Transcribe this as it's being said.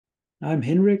I'm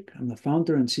Henrik. I'm the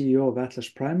founder and CEO of Atlas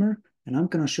Primer, and I'm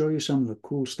going to show you some of the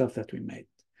cool stuff that we made.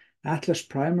 Atlas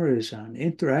Primer is an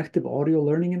interactive audio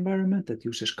learning environment that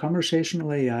uses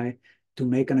conversational AI to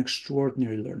make an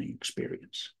extraordinary learning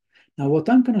experience. Now, what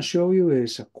I'm going to show you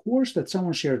is a course that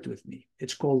someone shared with me.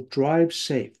 It's called Drive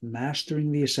Safe,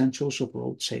 Mastering the Essentials of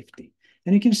Road Safety.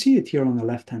 And you can see it here on the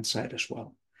left-hand side as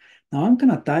well. Now, I'm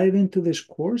going to dive into this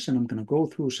course, and I'm going to go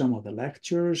through some of the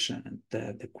lectures and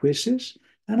the quizzes.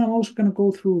 And I'm also going to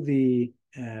go through the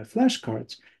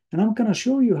flashcards, and I'm going to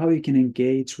show you how you can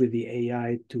engage with the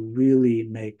AI to really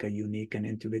make a unique and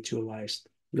individualized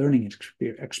learning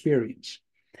experience.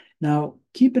 Now,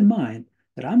 keep in mind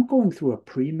that I'm going through a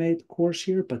pre-made course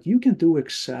here, but you can do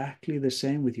exactly the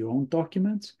same with your own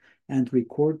documents and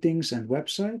recordings and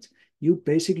websites. You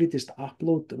basically just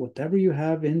upload whatever you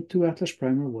have into Atlas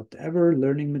Primer, whatever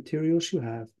learning materials you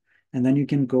have, and then you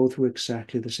can go through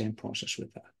exactly the same process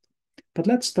with that. But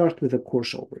let's start with a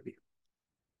course overview.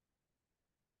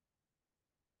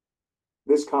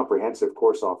 This comprehensive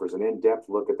course offers an in-depth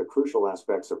look at the crucial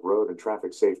aspects of road and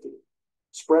traffic safety.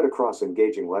 Spread across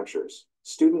engaging lectures,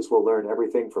 students will learn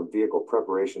everything from vehicle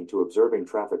preparation to observing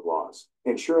traffic laws,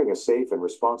 ensuring a safe and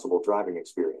responsible driving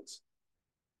experience.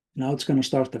 Now it's going to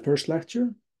start the first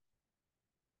lecture.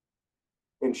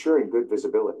 Ensuring good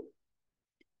visibility.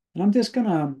 And I'm just going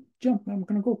to I'm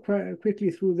going to go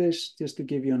quickly through this just to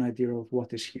give you an idea of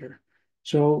what is here.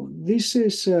 So this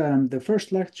is the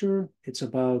first lecture. It's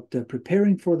about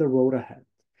preparing for the road ahead.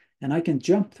 And I can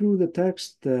jump through the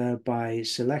text by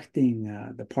selecting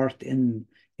the part in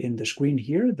the screen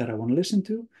here that I want to listen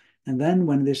to. And then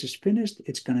when this is finished,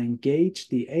 it's going to engage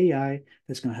the AI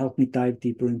that's going to help me dive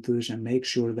deeper into this and make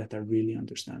sure that I really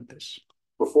understand this.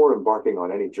 Before embarking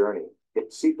on any journey,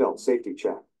 seatbelt safety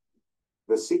check.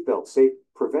 The seatbelt safe,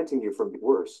 preventing you from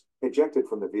worse, ejected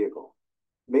from the vehicle.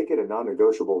 Make it a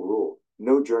non-negotiable rule.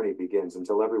 No journey begins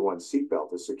until everyone's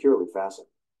seatbelt is securely fastened.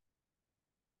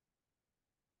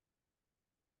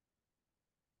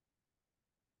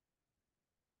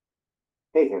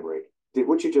 Hey Henry, did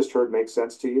what you just heard make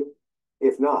sense to you?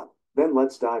 If not, then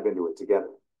let's dive into it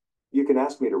together. You can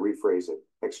ask me to rephrase it,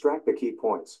 extract the key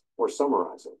points, or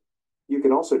summarize it. You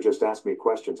can also just ask me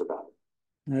questions about it.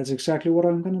 And that's exactly what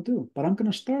I'm going to do. But I'm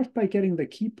going to start by getting the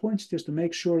key points just to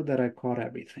make sure that I caught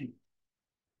everything.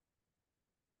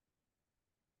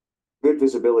 Good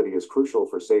visibility is crucial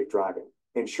for safe driving,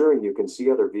 ensuring you can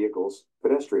see other vehicles,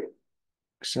 pedestrians.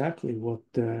 Exactly what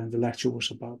the lecture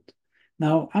was about.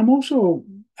 Now, I'm also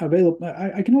available.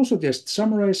 I can also just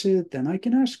summarize it and I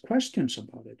can ask questions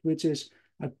about it, which is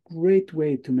a great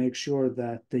way to make sure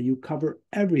that you cover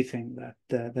everything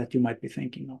that you might be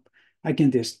thinking of. I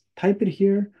can just type it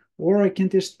here, or I can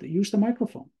just use the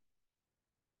microphone.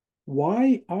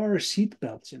 Why are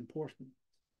seatbelts important?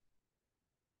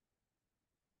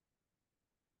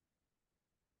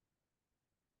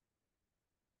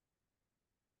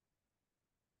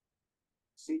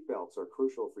 Seatbelts are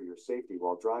crucial for your safety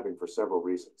while driving for several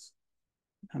reasons.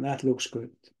 And that looks good.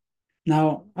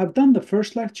 Now, I've done the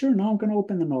first lecture. Now I'm going to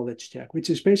open the knowledge check, which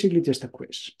is basically just a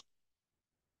quiz.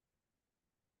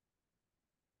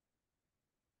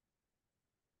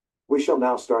 We shall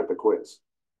now start the quiz.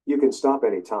 You can stop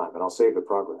any time and I'll save the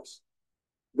progress.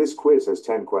 This quiz has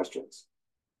 10 questions.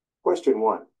 Question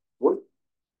 1. What?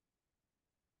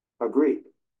 Agreed.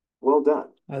 Well done.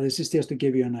 This is just to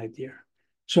give you an idea.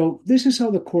 So this is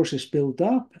how the course is built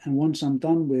up. And once I'm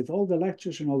done with all the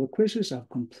lectures and all the quizzes, I've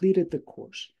completed the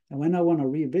course. And when I want to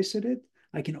revisit it,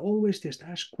 I can always just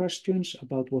ask questions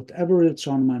about whatever it's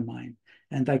on my mind.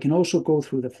 And I can also go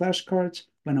through the flashcards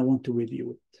when I want to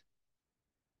review it.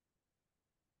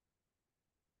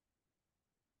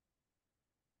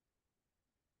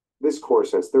 This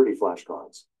course has 30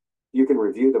 flashcards. You can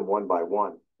review them one by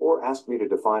one, or ask me to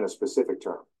define a specific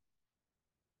term.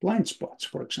 Blind spots,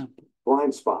 for example.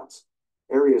 Blind spots.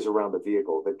 Areas around the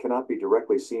vehicle that cannot be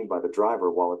directly seen by the driver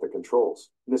while at the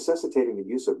controls, necessitating the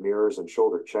use of mirrors and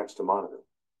shoulder checks to monitor.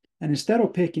 And instead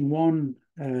of picking one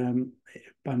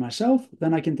by myself,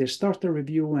 then I can just start the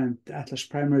review and Atlas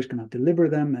Primer is going to deliver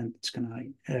them and it's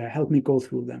going to help me go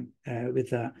through them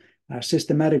with a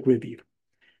systematic review.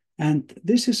 And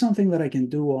this is something that I can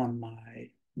do on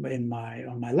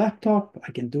my laptop.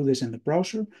 I can do this in the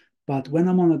browser, but when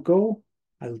I'm on the go,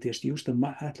 I'll just use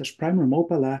the Atlas Primer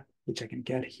mobile app, which I can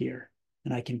get here.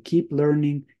 And I can keep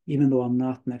learning even though I'm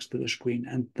not next to the screen,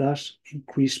 and thus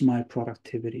increase my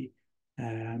productivity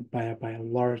by a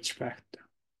large factor.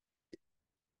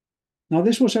 Now,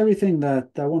 this was everything that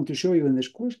I want to show you in this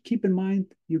course. Keep in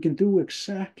mind, you can do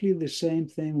exactly the same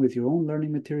thing with your own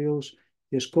learning materials.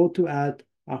 Just go to Add,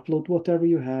 upload whatever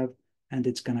you have, and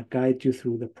it's going to guide you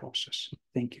through the process.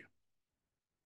 Thank you.